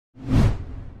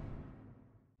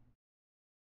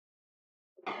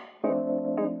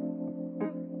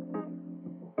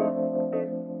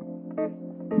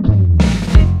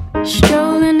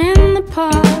Strolling in the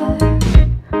park,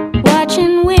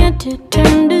 watching winter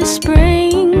turn to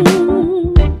spring.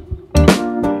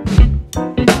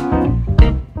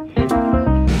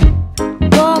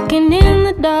 Walking in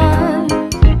the dark,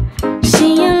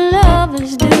 seeing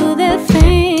lovers do their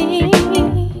thing.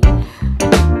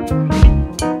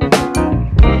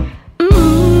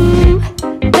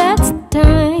 That's the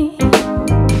time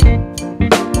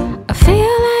I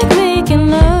feel like making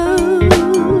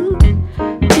love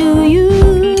to you.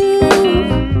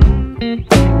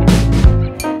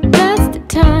 That's the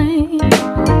time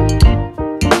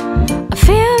I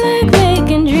feel like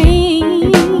making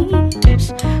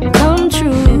dreams come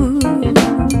true.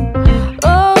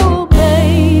 Oh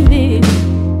baby,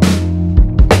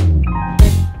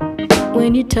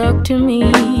 when you talk to me,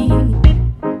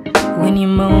 when you're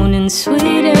moaning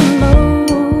sweet and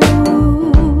low,